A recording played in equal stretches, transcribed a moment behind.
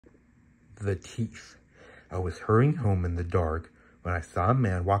the teeth. I was hurrying home in the dark when I saw a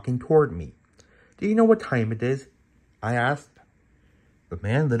man walking toward me. Do you know what time it is? I asked. The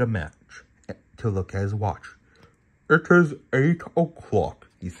man lit a match to look at his watch. It is 8 o'clock,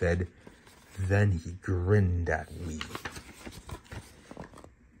 he said. Then he grinned at me.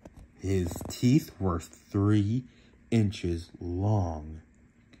 His teeth were 3 inches long.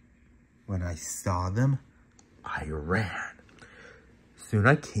 When I saw them, I ran. Soon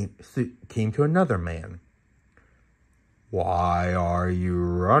I came to another man. Why are you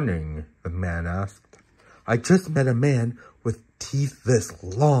running? The man asked. I just met a man with teeth this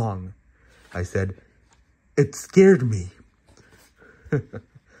long. I said, it scared me.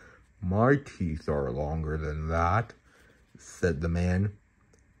 My teeth are longer than that, said the man,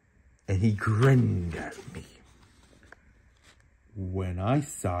 and he grinned at me. When I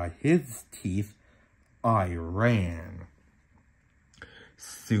saw his teeth, I ran.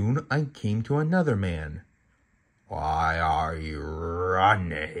 Soon I came to another man. Why are you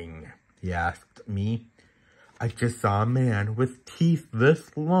running? He asked me. I just saw a man with teeth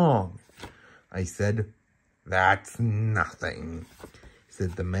this long. I said, that's nothing,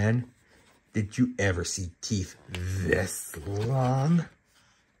 said the man. Did you ever see teeth this long?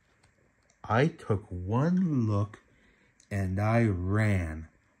 I took one look and I ran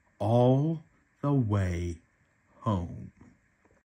all the way home.